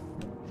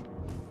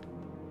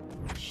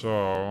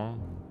 So...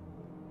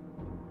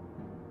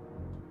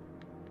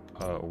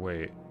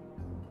 wait.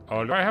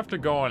 Oh, do I have to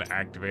go and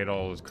activate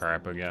all this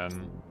crap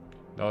again?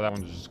 No, that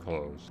one's just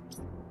closed.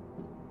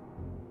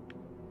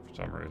 For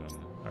some reason.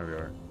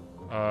 Okay.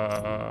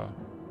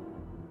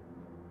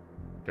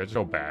 Do I just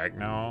go back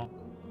now?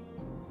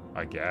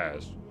 I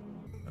guess.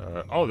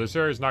 Oh, this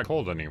area's not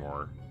cold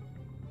anymore.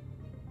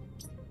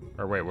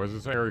 Or wait, was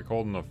this area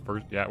cold in the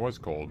first? Yeah, it was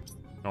cold.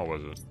 No,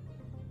 was it?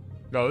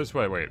 No, this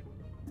way, wait.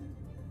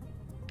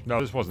 No,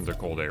 this wasn't a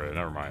cold area,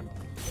 never mind.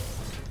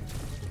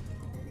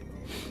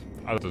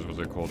 I thought this was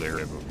a cold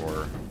area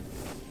before.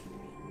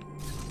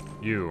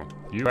 You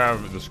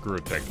have the screw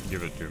tech,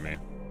 give it to me.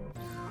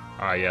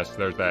 Ah, yes,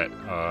 there's that,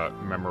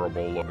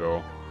 memorable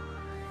logo.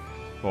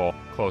 Well,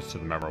 close to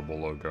the memorable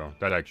logo.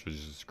 That actually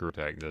is a screw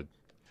tech. The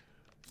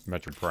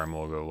Metroid Prime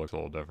logo looks a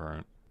little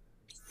different.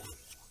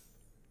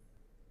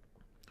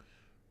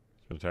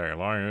 Attack,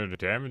 allowing it to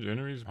damage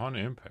enemies upon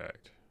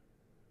impact.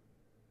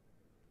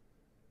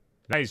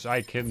 Nice,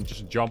 I can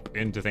just jump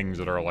into things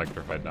that are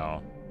electrified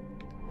now.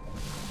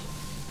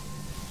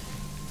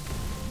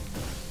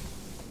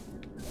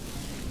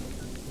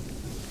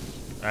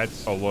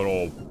 That's a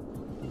little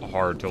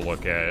hard to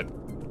look at,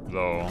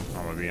 though, I'm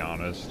gonna be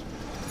honest.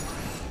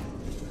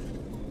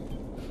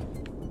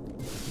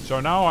 So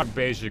now I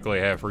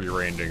basically have free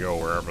reign to go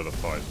wherever the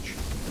fudge.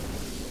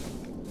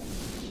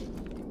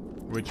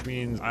 Which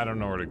means I don't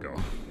know where to go.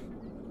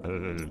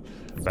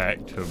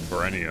 Back to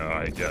Brenia,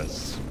 I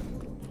guess.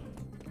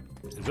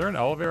 Is there an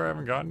elevator I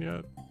haven't gotten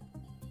yet?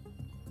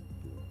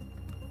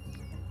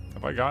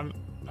 Have I gotten...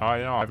 Oh,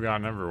 yeah, I've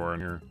gotten everywhere in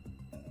here.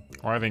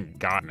 Or I haven't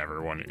gotten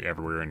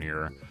everywhere in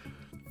here.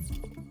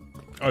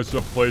 I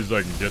still have places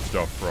I can get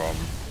stuff from,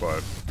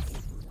 but...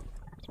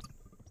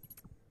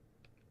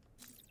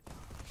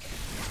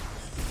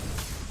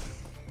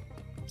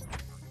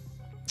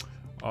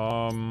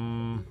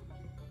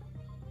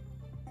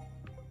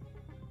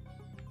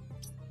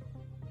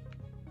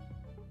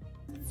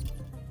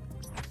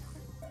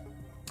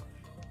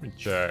 Let me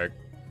check.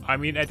 I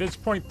mean, at this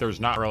point, there's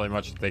not really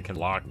much that they can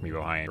lock me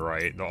behind,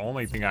 right? The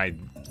only thing that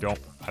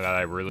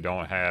I really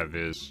don't have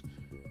is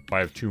I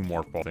have two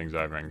morph ball things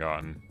I haven't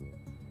gotten.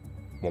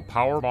 Well,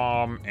 power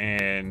bomb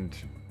and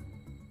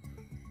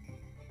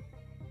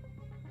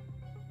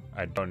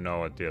I don't know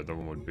what the other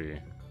one would be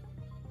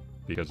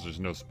because there's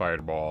no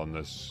spider ball in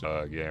this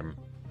game.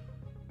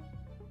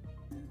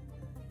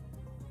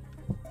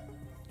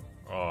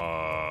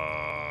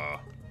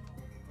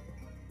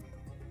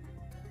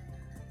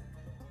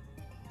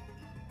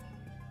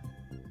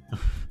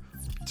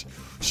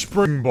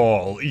 Spring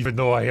ball, even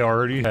though I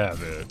already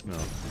have it. No.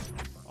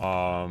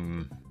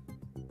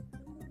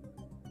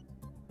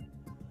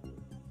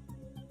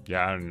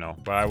 Yeah, I don't know,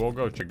 but I will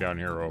go check down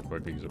here real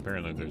quick because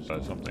apparently there's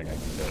something I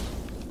can get.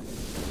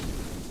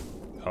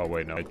 Oh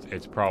wait, no,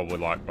 it's probably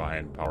locked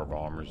behind power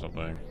bomb or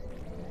something.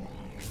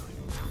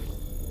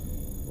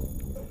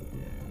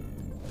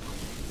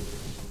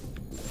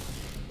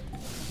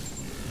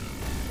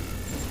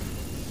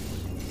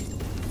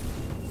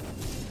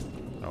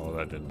 Oh, well,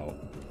 that didn't help.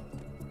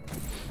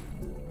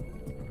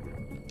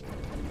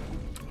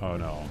 Oh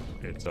no,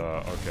 it's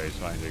okay,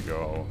 so I need to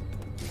go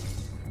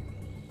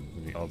to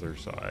the other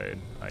side,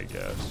 I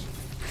guess.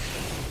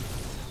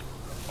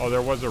 Oh,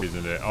 there was a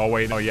reason to... Oh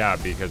wait, no, yeah,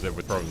 because it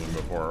was frozen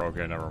before.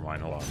 Okay, never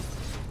mind, hold on.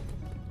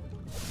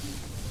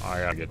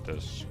 I gotta get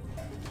this.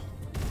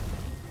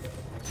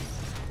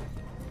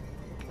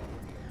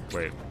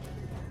 Wait.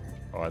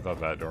 Oh, I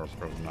thought that door was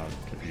frozen, I was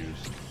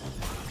confused.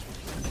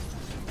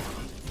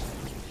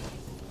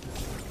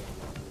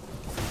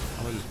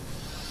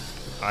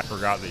 I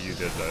forgot that you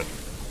did that.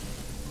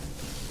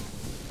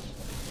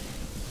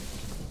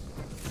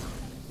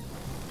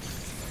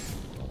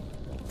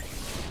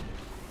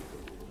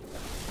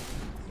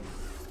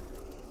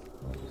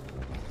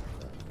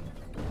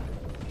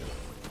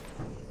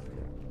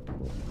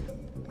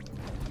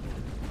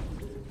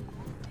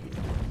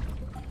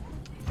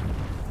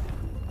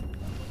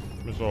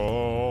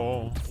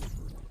 missile.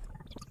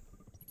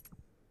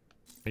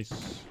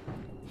 Nice.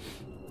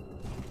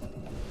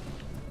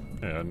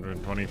 Yeah,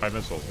 125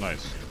 missiles,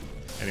 nice.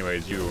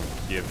 Anyways, you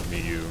give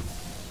me you.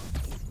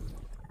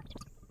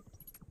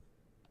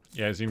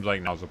 Yeah, it seems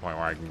like now's the point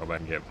where I can go back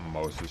and get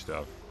most of the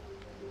stuff.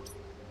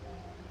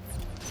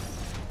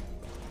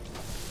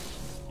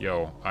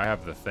 Yo, I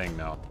have the thing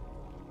now.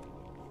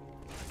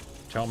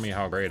 Tell me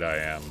how great I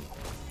am.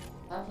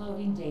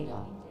 Uploading data.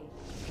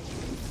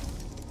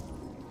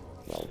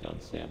 Well done,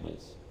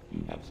 Samus.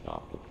 You have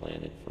stopped the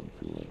planet from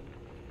cooling.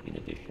 In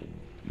addition,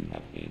 you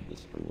have gained the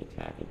screw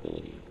attack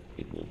ability.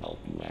 It will help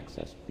you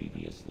access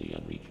previously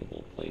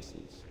unreachable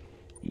places.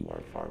 You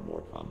are far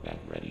more combat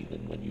ready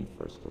than when you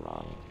first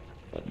arrived,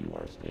 but you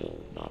are still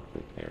not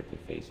prepared to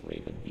face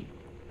Ravenbeak.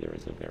 There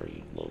is a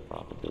very low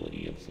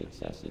probability of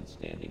success in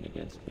standing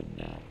against him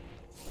now.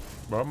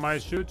 But my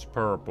suit's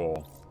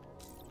purple.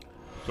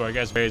 So I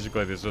guess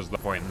basically this is the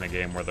point in the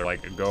game where they're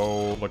like,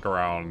 go look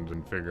around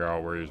and figure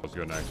out where you're supposed to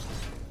go next.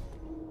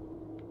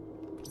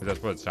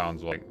 That's what it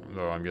sounds like,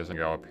 though I'm guessing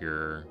go up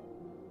here.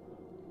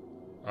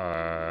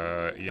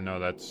 You know,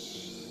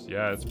 that's...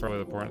 yeah, it's probably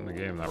the point in the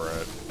game that we're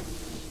at.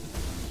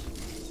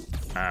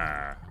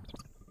 Ah.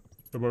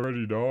 Am I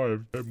ready now? I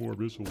have 10 more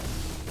missiles.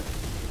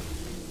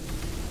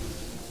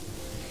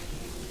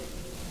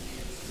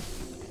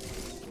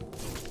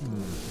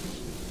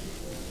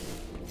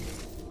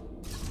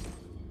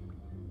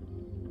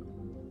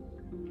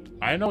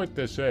 I know what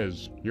this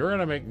is. You're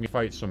gonna make me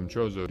fight some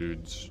Chozo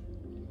dudes.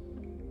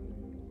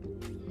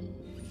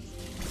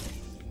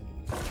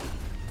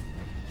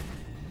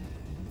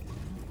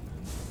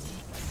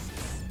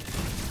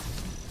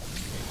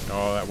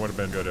 Oh, that would have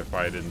been good if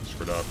I didn't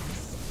screw it up.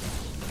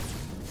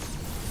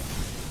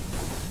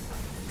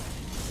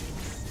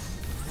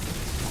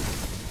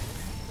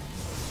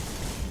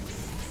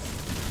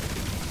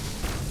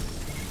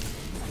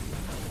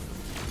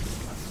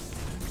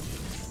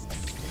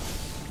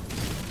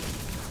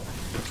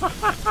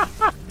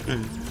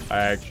 I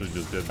actually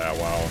just did that,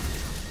 wow.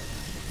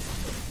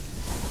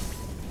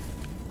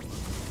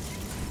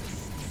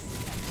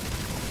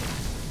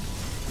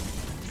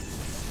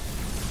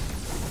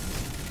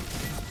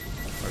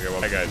 Okay,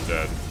 well that guy's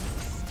dead.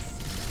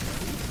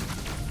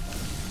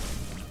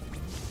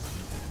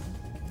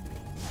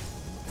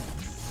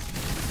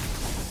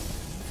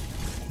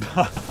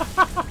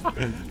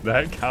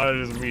 That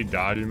counted as me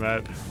dodging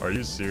that? Are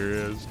you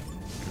serious?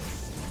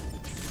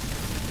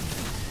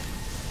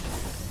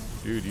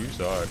 Dude, you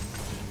suck.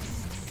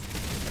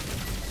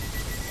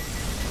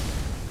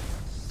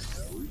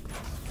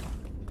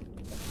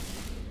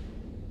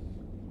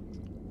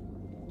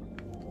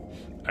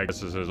 I guess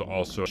this is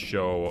also a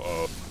show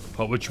of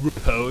how much more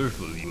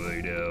powerful you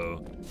are now.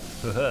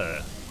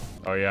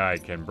 Oh yeah, I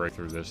can break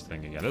through this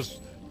thing again. This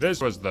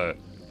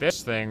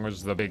thing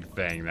was the big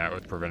thing that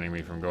was preventing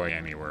me from going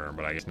anywhere,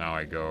 but I guess now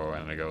I go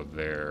and I go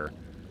there,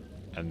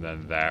 and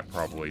then that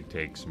probably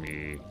takes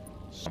me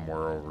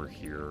somewhere over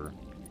here.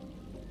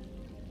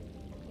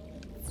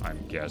 I'm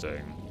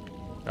guessing.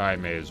 I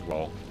may as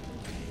well.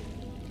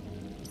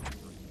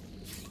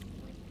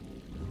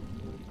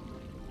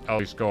 At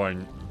least go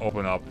and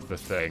open up the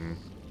thing.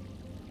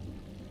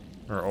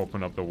 Or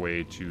open up the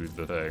way to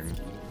the thing.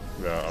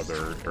 The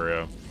other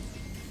area.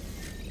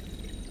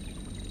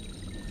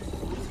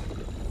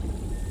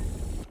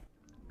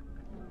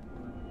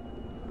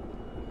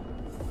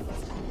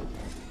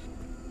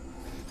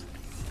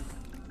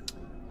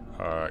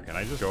 Can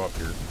I just go up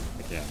here?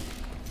 I can't.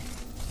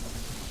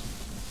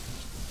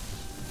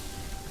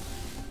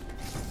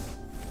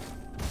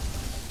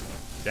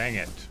 Dang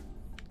it.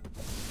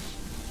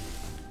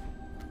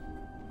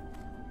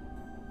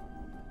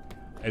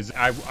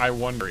 I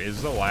wonder,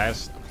 is the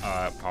last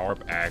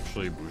power-up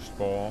actually Boost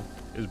Ball?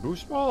 Is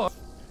Boost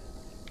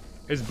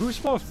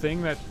Ball a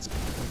thing that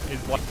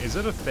is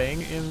it a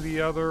thing in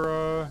the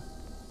other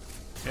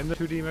in the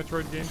 2D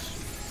Metroid games?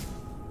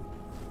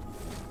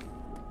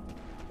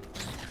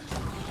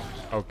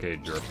 Okay,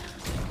 jerk.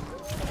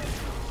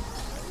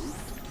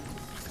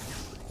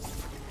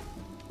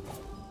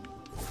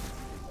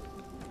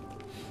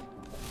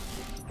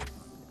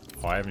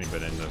 Oh, I haven't even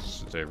been in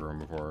this save room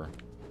before.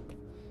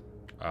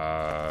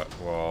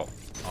 Well,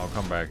 I'll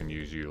come back and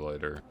use you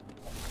later.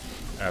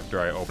 After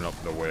I open up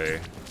the way.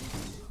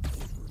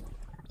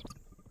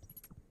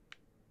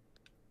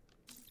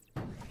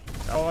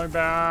 Oh, I'm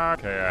back!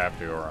 Okay, I have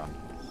to go around.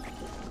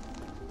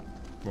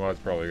 Well, that's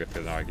probably good,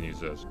 because now I can use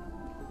this.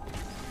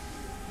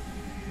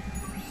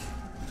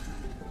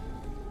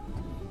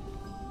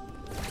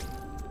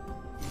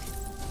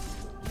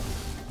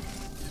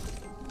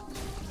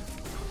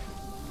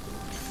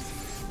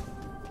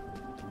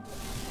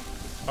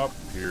 Up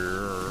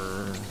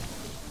here.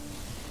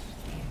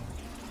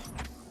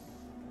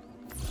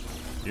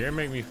 You gonna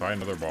make me fight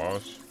another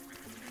boss?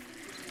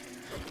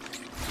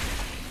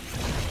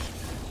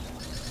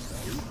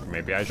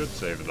 Maybe I should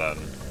save then.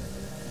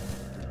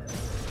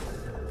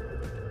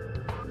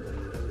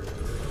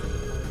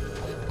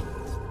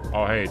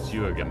 Oh hey, it's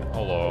you again.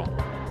 Hello.